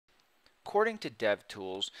according to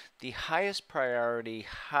DevTools, the highest priority,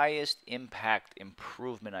 highest impact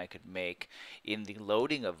improvement I could make in the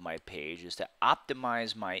loading of my page is to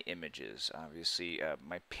optimize my images. Obviously,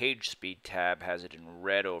 my page speed tab has it in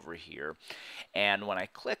red over here. And when I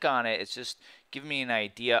click on it, it's just giving me an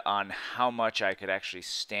idea on how much I could actually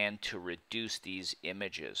stand to reduce these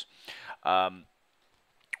images.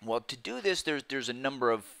 Well, to do this, there's a number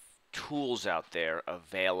of tools out there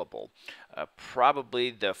available. Probably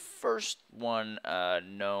the first one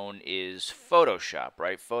known is Photoshop,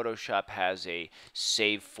 right? Photoshop has a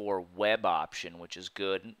save for web option, which is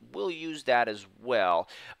good. And we'll use that as well.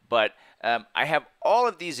 But I have all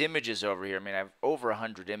of these images over here. I mean, I have over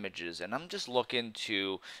 100 images, and I'm just looking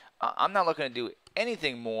to I'm not looking to do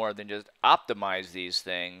anything more than just optimize these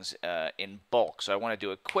things in bulk. So I want to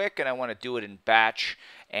do it quick, and I want to do it in batch.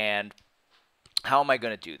 And how am I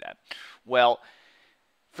going to do that? Well,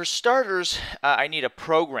 for starters, I need a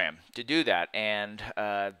program to do that, and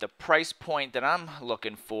the price point that I'm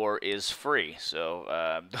looking for is free.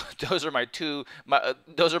 So those are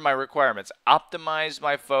those are my requirements. Optimize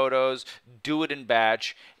my photos, do it in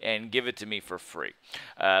batch, and give it to me for free.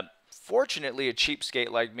 Fortunately, a cheapskate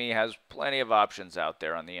like me has plenty of options out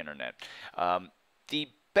there on the internet. The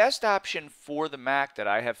best option for the Mac that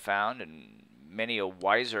I have found, and many a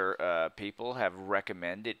wiser people have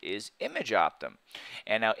recommended, is ImageOptim.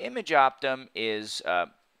 And now ImageOptim is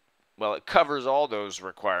well, it covers all those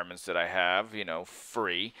requirements that I have, you know,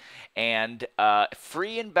 free and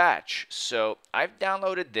free in batch. So I've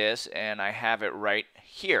downloaded this and I have it right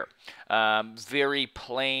here. Very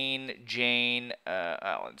plain Jane.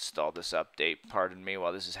 I'll install this update, pardon me,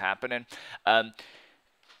 while this is happening.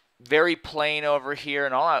 Very plain over here,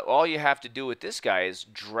 and all you have to do with this guy is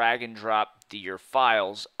drag and drop your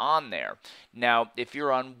files on there. Now, if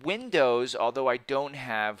you're on Windows, although I don't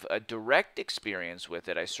have a direct experience with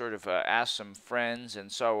it, I sort of asked some friends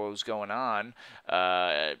and saw what was going on,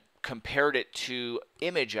 compared it to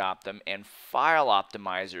ImageOptim, and File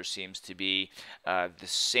Optimizer seems to be the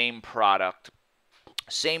same product,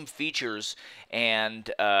 same features,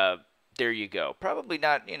 and there you go. Probably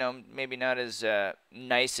not, you know, maybe not as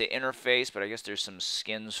nice an interface, but I guess there's some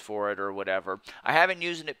skins for it or whatever. I haven't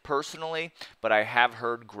used it personally, but I have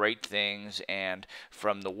heard great things, and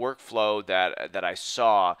from the workflow that I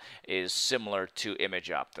saw is similar to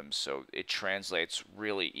ImageOptim, so it translates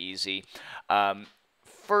really easy.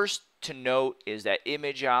 First to note is that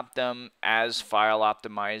ImageOptim, as File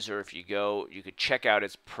Optimizer, if you go, you could check out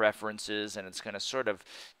its preferences, and it's going to sort of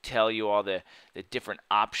tell you all the different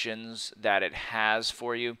options that it has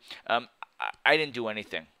for you. I didn't do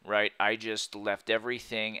anything, right? I just left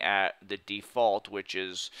everything at the default, which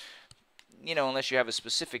is, you know, unless you have a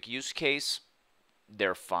specific use case,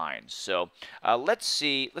 they're fine. So let's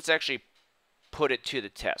actually put it to the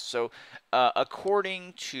test. So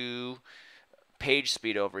according to page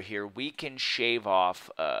speed over here, we can shave off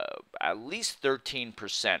at least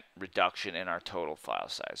 13% reduction in our total file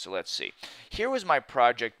size. So let's see. Here was my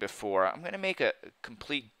project before. I'm going to make a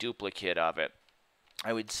complete duplicate of it.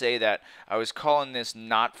 I would say that I was calling this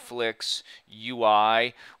Netflix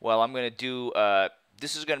UI. Well, I'm going to do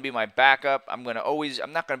this is going to be my backup. I'm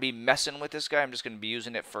not going to be messing with this guy. I'm just going to be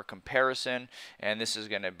using it for comparison, and this is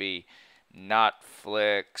going to be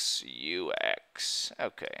Netflix UX.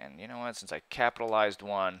 Okay, and you know what? Since I capitalized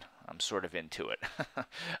one, I'm sort of into it.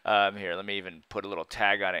 Here, let me even put a little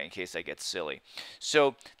tag on it in case I get silly.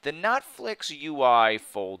 So the Netflix UI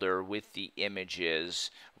folder with the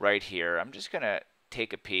images right here, I'm just going to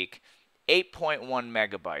take a peek. 8.1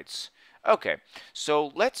 megabytes. Okay,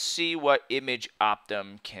 so let's see what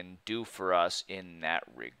ImageOptim can do for us in that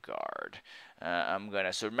regard.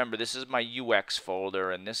 So remember, this is my UX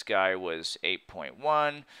folder, and this guy was 8.1.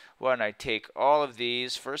 Why don't I take all of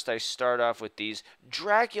these? First, I start off with these.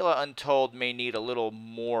 Dracula Untold may need a little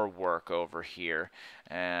more work over here.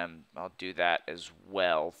 I'll do that as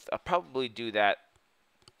well. I'll probably do that.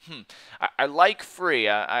 I like free.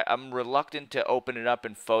 I'm reluctant to open it up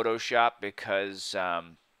in Photoshop because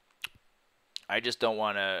I just don't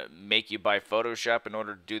want to make you buy Photoshop in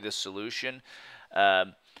order to do this solution.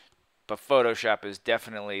 But Photoshop is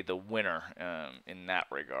definitely the winner in that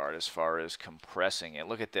regard as far as compressing it.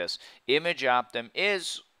 Look at this. ImageOptim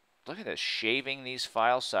is, look at this, shaving these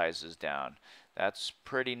file sizes down. That's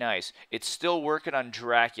pretty nice. It's still working on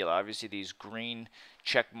Dracula. Obviously, these green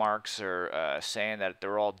check marks are saying that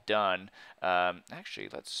they're all done. Actually,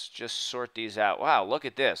 let's just sort these out. Wow, look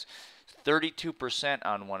at this. 32%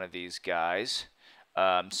 on one of these guys.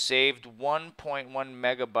 Saved 1.1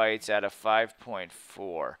 megabytes out of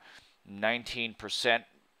 5.4. 19%.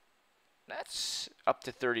 That's up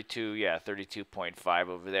to 32, yeah, 32.5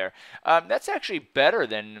 over there. That's actually better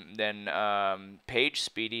than page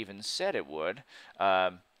speed even said it would.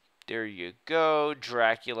 There you go.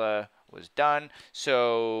 Dracula was done.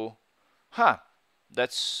 So,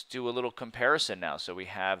 let's do a little comparison now. So we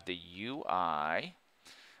have the UI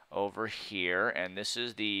over here, and this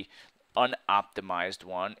is the unoptimized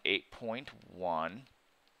one, 8.1.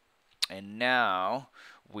 And now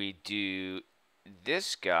we do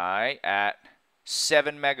this guy at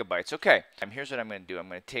 7 megabytes. Okay, here's what I'm going to do. I'm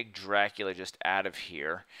going to take Dracula just out of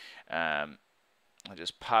here. I'll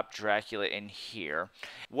just pop Dracula in here.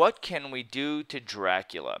 What can we do to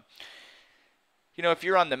Dracula? You know, if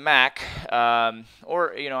you're on the Mac or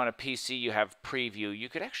on a PC, you have preview. You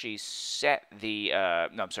could actually set the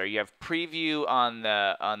no, I'm sorry. You have preview on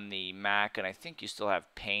the Mac, and I think you still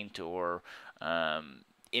have Paint or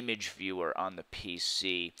Image Viewer on the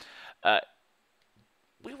PC.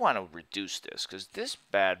 We want to reduce this because this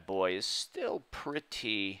bad boy is still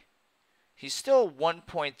pretty. He's still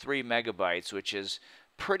 1.3 megabytes, which is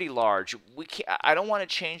pretty large. I don't want to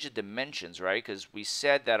change the dimensions, right? Because we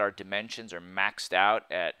said that our dimensions are maxed out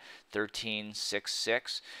at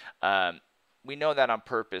 1366. We know that on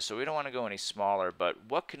purpose, so we don't want to go any smaller. But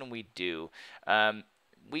what can we do?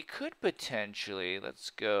 We could potentially,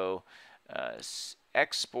 let's go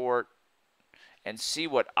export and see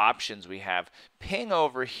what options we have. Ping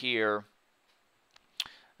over here.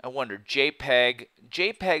 I wonder, JPEG.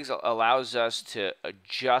 JPEG allows us to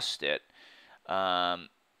adjust it.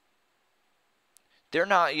 They're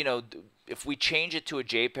not, if we change it to a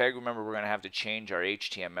JPEG, remember we're going to have to change our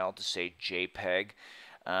HTML to say JPEG.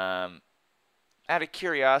 Out of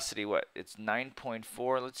curiosity, it's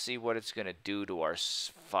 9.4. Let's see what it's going to do to our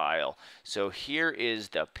file. So here is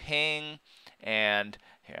the ping, and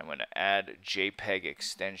here I'm going to add a JPEG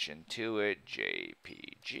extension to it,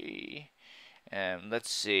 JPG. And let's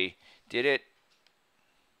see, did it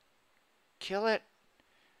kill it?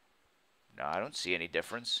 No, I don't see any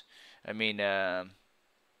difference. I mean, I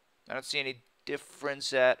don't see any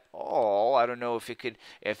difference at all. I don't know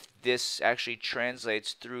if this actually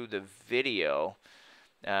translates through the video.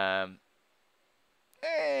 I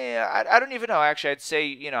don't even know. Actually, I'd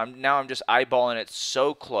say, I'm just eyeballing it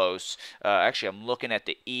so close. Actually, I'm looking at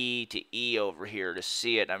the E to E over here to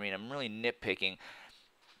see it. I mean, I'm really nitpicking.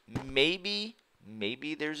 Maybe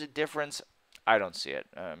there's a difference. I don't see it.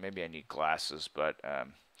 Maybe I need glasses, but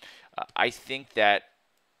I think that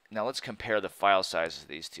now let's compare the file sizes of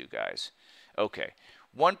these two guys. Okay,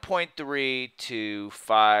 1.3 to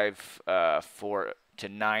 5.4 to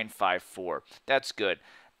 954. That's good.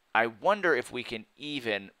 I wonder if we can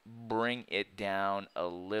even bring it down a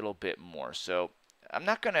little bit more. So I'm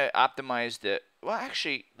not going to optimize well,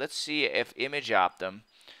 actually, let's see if ImageOptim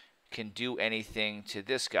can do anything to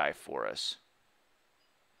this guy for us.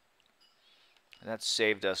 And that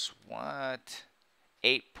saved us what?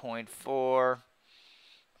 8.4.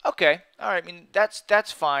 Okay, all right. I mean,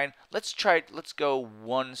 that's fine. Let's go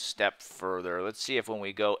one step further. Let's see if when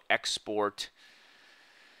we go export,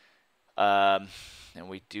 and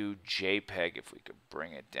we do JPEG, if we could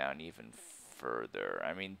bring it down even further.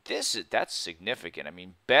 I mean, that's significant. I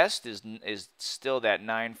mean, best is still that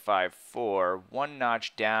 954. One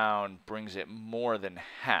notch down brings it more than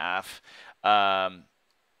half. Well,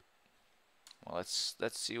 let's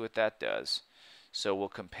see what that does. So we'll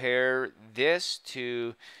compare this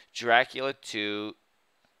to Dracula 2.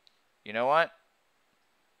 You know what?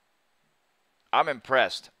 I'm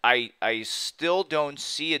impressed. I still don't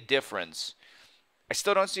see a difference. I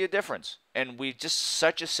still don't see a difference. And we just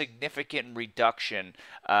such a significant reduction.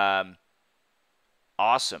 Awesome.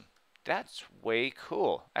 That's way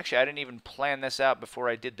cool. Actually, I didn't even plan this out before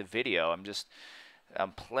I did the video.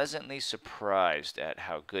 I'm pleasantly surprised at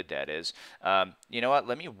how good that is. You know what?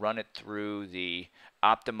 Let me run it through the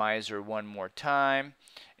optimizer one more time.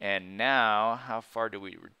 And now, how far do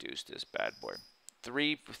we reduce this bad boy?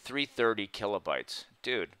 330 kilobytes.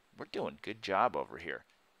 Dude, we're doing a good job over here.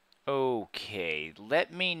 Okay,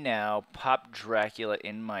 let me now pop Dracula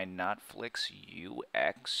in my Netflix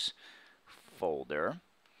UX folder.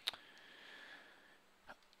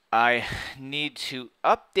 I need to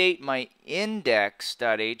update my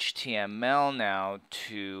index.html now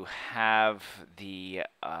to have the,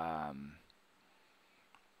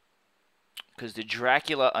 because the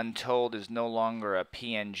Dracula Untold is no longer a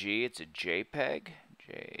PNG, it's a JPEG,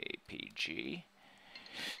 JPG.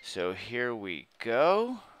 So here we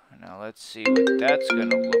go. Now let's see what that's going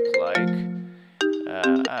to look like.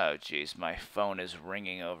 Oh geez, my phone is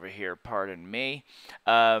ringing over here, pardon me.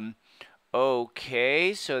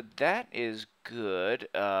 Okay, so that is good.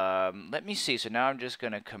 Let me see. So now I'm just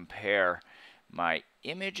going to compare my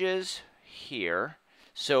images here.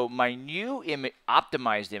 So my new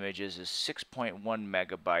optimized images is 6.1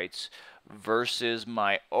 megabytes versus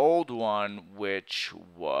my old one, which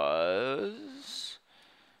was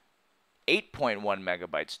 8.1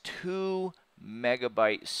 megabytes, 2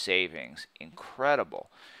 megabyte savings. Incredible.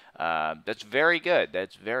 That's very good.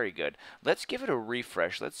 That's very good. Let's give it a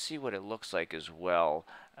refresh. Let's see what it looks like as well.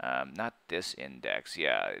 Not this index.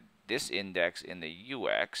 Yeah, this index in the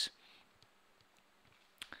UX.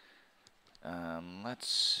 Let's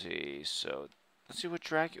see. So let's see what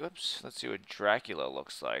Dracula. Oops. Let's see what Dracula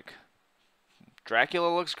looks like.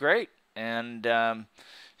 Dracula looks great. And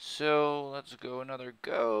so let's go another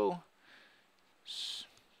go.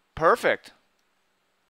 Perfect.